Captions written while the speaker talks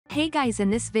Hey guys, in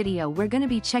this video we're gonna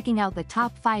be checking out the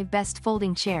top 5 best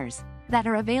folding chairs that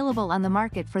are available on the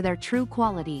market for their true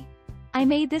quality. I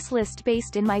made this list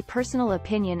based in my personal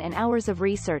opinion and hours of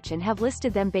research and have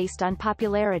listed them based on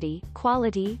popularity,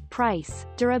 quality, price,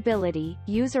 durability,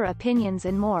 user opinions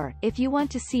and more. If you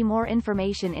want to see more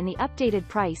information in the updated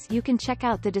price, you can check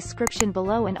out the description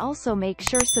below and also make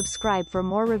sure subscribe for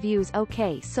more reviews.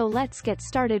 Okay, so let's get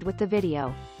started with the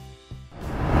video.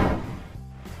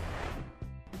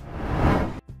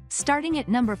 Starting at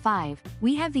number 5,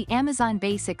 we have the Amazon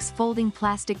Basics Folding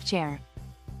Plastic Chair.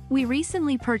 We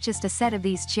recently purchased a set of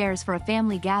these chairs for a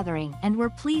family gathering and were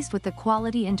pleased with the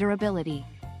quality and durability.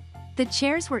 The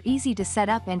chairs were easy to set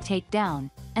up and take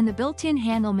down, and the built-in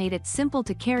handle made it simple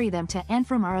to carry them to and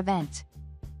from our event.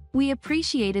 We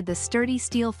appreciated the sturdy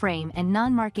steel frame and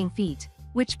non-marking feet,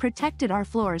 which protected our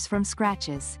floors from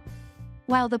scratches.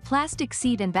 While the plastic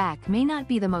seat and back may not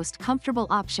be the most comfortable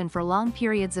option for long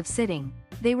periods of sitting,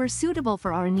 they were suitable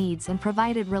for our needs and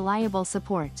provided reliable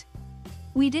support.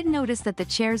 We did notice that the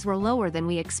chairs were lower than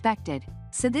we expected,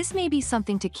 so this may be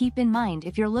something to keep in mind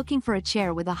if you're looking for a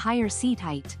chair with a higher seat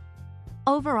height.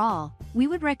 Overall, we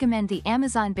would recommend the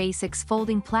Amazon Basics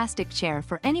Folding Plastic Chair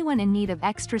for anyone in need of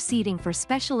extra seating for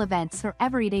special events or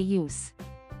everyday use.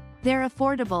 They're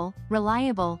affordable,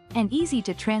 reliable, and easy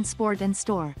to transport and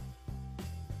store.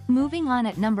 Moving on,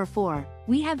 at number 4,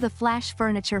 we have the Flash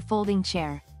Furniture Folding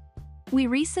Chair. We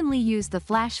recently used the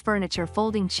Flash Furniture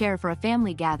Folding Chair for a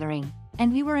family gathering,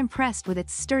 and we were impressed with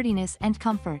its sturdiness and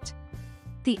comfort.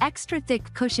 The extra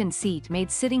thick cushioned seat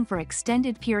made sitting for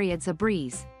extended periods a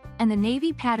breeze, and the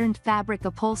navy patterned fabric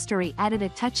upholstery added a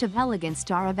touch of elegance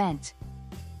to our event.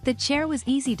 The chair was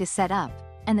easy to set up,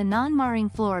 and the non-marring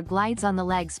floor glides on the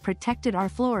legs protected our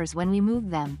floors when we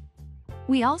moved them.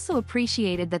 We also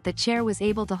appreciated that the chair was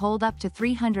able to hold up to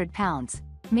 300 pounds,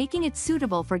 making it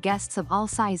suitable for guests of all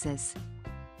sizes.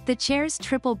 The chair's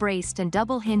triple-braced and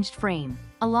double-hinged frame,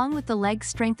 along with the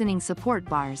leg-strengthening support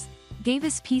bars, gave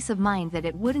us peace of mind that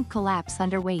it wouldn't collapse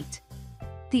under weight.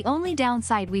 The only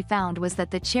downside we found was that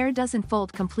the chair doesn't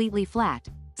fold completely flat,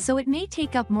 so it may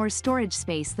take up more storage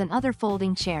space than other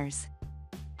folding chairs.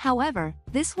 However,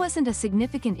 this wasn't a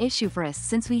significant issue for us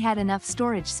since we had enough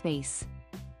storage space.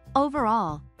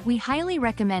 Overall, we highly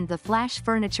recommend the Flash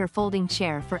Furniture Folding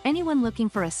Chair for anyone looking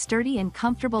for a sturdy and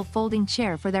comfortable folding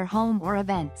chair for their home or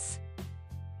events.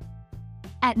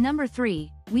 At number 3,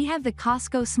 we have the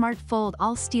COSCO SmartFold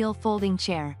All-Steel Folding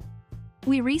Chair.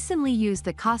 We recently used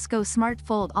the COSCO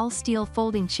SmartFold All-Steel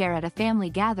Folding Chair at a family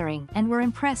gathering and were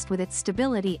impressed with its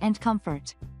stability and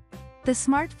comfort. The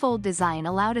SmartFold design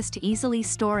allowed us to easily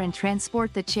store and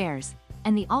transport the chairs,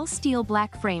 and the all-steel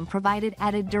black frame provided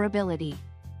added durability.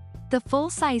 The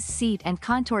full-size seat and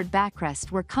contoured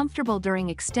backrest were comfortable during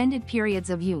extended periods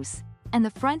of use, and the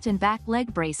front and back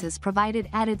leg braces provided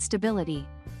added stability.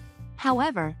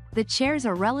 However, the chairs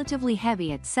are relatively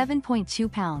heavy at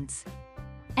 7.2 pounds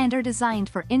and are designed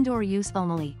for indoor use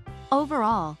only.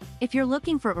 Overall, if you're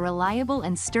looking for a reliable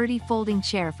and sturdy folding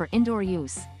chair for indoor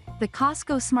use, the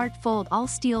COSCO SmartFold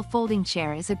All-Steel Folding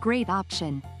Chair is a great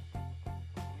option.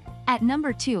 At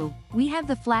number 2, we have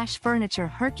the Flash Furniture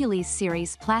Hercules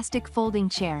Series Plastic Folding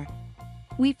Chair.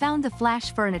 We found the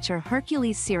Flash Furniture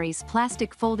Hercules Series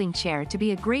Plastic Folding Chair to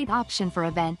be a great option for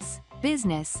events,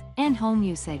 business, and home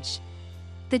usage.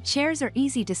 The chairs are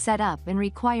easy to set up and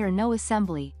require no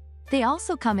assembly. They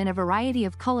also come in a variety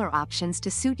of color options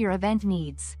to suit your event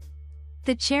needs.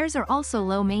 The chairs are also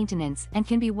low maintenance and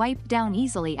can be wiped down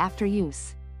easily after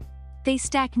use. They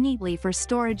stack neatly for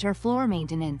storage or floor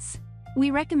maintenance. We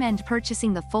recommend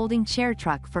purchasing the folding chair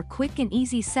truck for quick and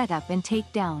easy setup and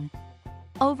takedown.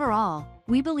 Overall,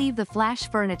 we believe the Flash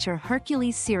Furniture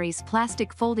Hercules Series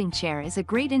Plastic Folding Chair is a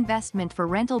great investment for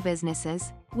rental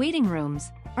businesses, waiting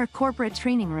rooms, or corporate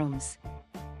training rooms.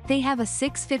 They have a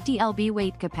 650 lb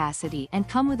weight capacity and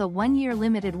come with a 1-year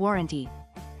limited warranty.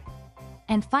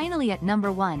 And finally, at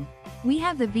number 1, we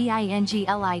have the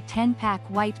VINGLI 10-pack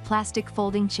white plastic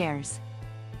folding chairs.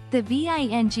 The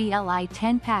VINGLI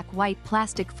 10-pack white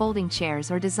plastic folding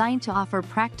chairs are designed to offer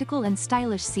practical and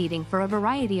stylish seating for a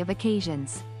variety of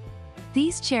occasions.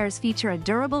 These chairs feature a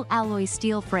durable alloy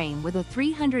steel frame with a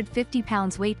 350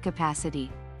 pounds weight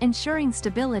capacity, ensuring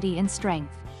stability and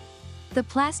strength. The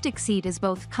plastic seat is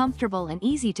both comfortable and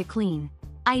easy to clean.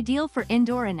 Ideal for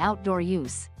indoor and outdoor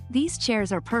use, these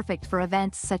chairs are perfect for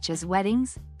events such as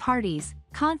weddings, parties,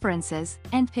 conferences,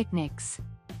 and picnics.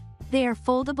 They are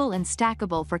foldable and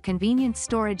stackable for convenient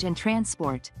storage and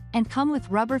transport, and come with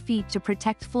rubber feet to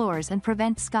protect floors and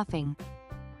prevent scuffing.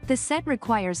 The set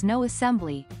requires no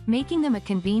assembly, making them a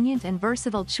convenient and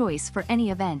versatile choice for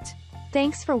any event.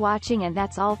 Thanks for watching, and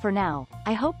that's all for now.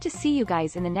 I hope to see you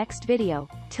guys in the next video.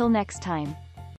 Till next time.